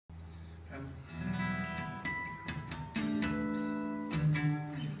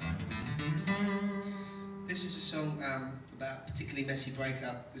particularly messy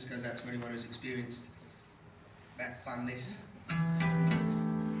breakup. This goes out to anyone who's experienced that funness.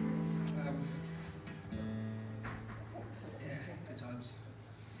 Yeah, good times.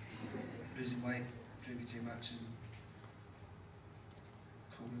 Losing weight, drinking too much, and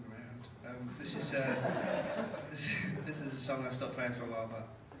cooling around. This is a song I stopped playing for a while, but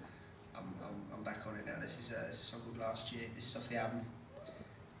I'm back on it now. This is a song called Last Year. This is off the album.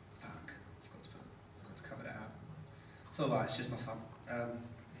 Fuck, forgot to cover that up. It's alright, it's just my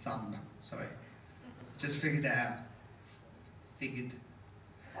thumb, sorry. Just figured that out. Figured.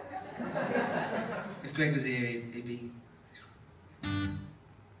 If Greg was here, he'd be being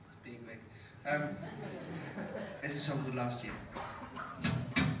Greg. There's a song called Last Year.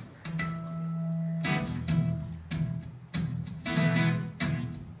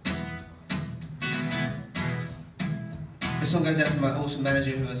 This song goes out to my awesome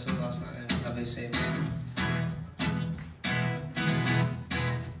manager who I saw last night. It was lovely seeing him.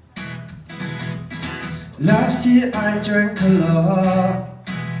 Last year I drank a lot.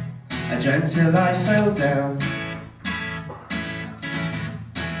 I drank till I fell down.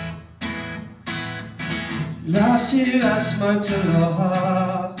 Last year I smoked a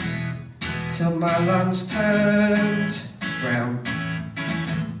lot till my lungs turned brown.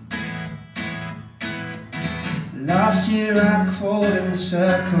 Last year I crawled in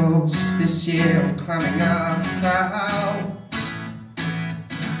circles. This year I'm climbing up clouds.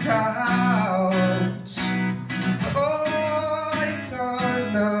 Clouds. Oh, I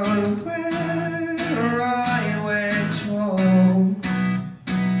don't know where I went wrong.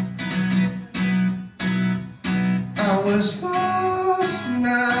 I was lost,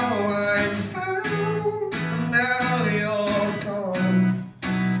 now I'm found, and now you're gone.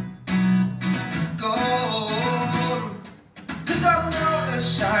 Gone. 'Cause I'm not a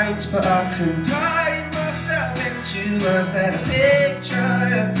saint, but I can paint myself into a better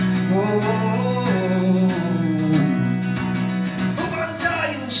picture. Oh, one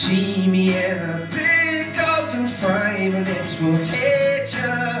day you'll see me in a big golden frame, and it will hit you.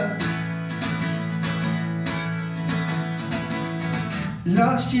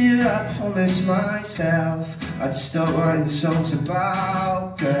 Last year I promised myself I'd stop writing songs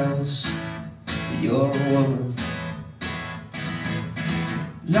about girls, but you're a woman.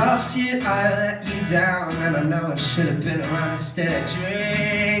 Last year I let you down, and I know I should have been around instead of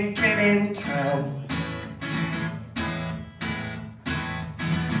drinking in town.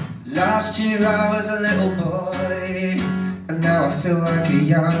 Last year I was a little boy, and now I feel like a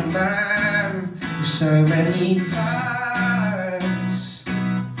young man with so many plans.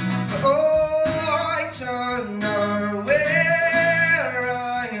 But oh, I don't know where I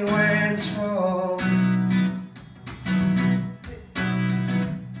went wrong.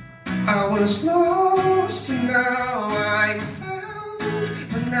 I was lost and now I'm found,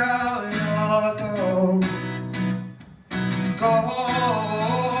 but now you're gone.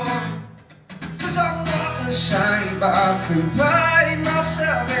 Gone. 'Cause I'm not the same, but I can paint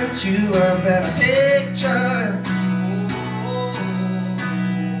myself into a better picture.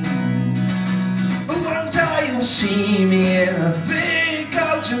 But one day you'll see me in a big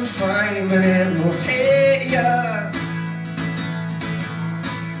golden frame, and it will hit ya.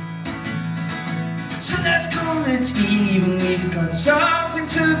 So let's call it even. We've got something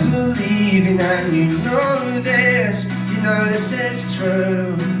to believe in, and you know this is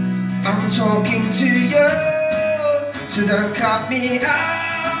true. I'm talking to you, so don't cut me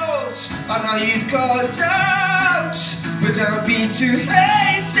out. I know you've got doubts, but don't be too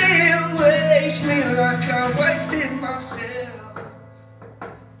hasty and waste me like I wasted myself.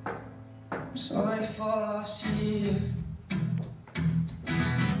 I'm sorry for last year.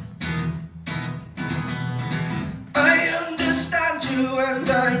 And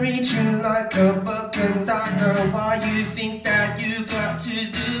I read you like a book, and I know why you think that you got to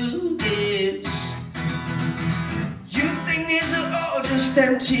do this. You think these are all just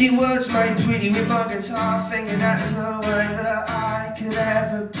empty words made pretty with my guitar, thinking that there's no way that I could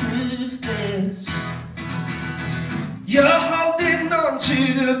ever prove this. You're holding on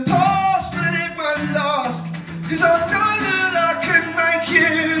to the past, but it won't last, 'cause I know that I can make you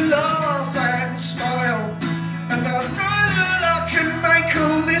laugh and smile, and I know make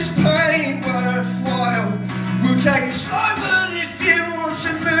all this pain worthwhile. We'll take it slow, but if you want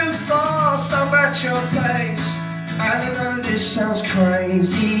to move fast, I'm at your pace. And I know this sounds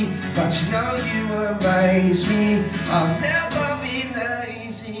crazy, but you know you amaze me. I'll never be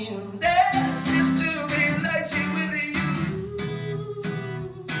lazy, and this is to be lazy with you.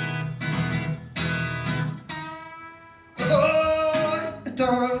 Oh, I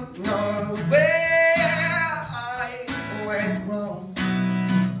don't know where I went wrong.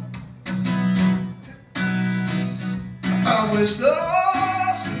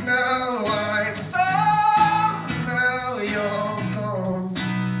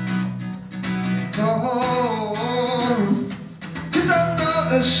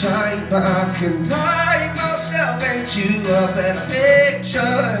 the same, but I can paint myself into a better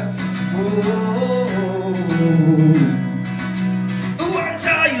picture. One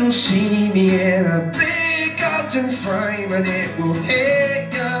day you'll see me in a big golden frame and it will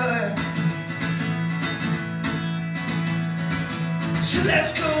hit you. So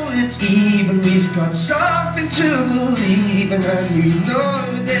let's call it even, we've got something to believe in, and you know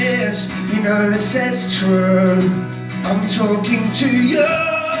this is true. I'm talking to you,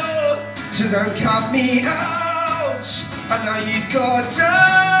 so don't cut me out. I know you've got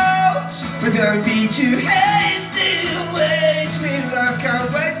doubts, but don't be too hasty and waste me like I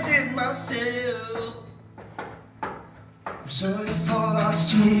wasted myself. I'm sorry for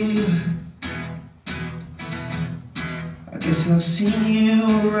last year, I guess I'll see you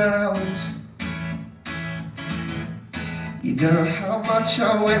around. You don't know how much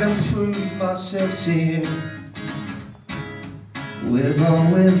I went and proved myself to you, with or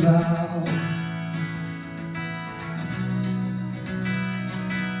without.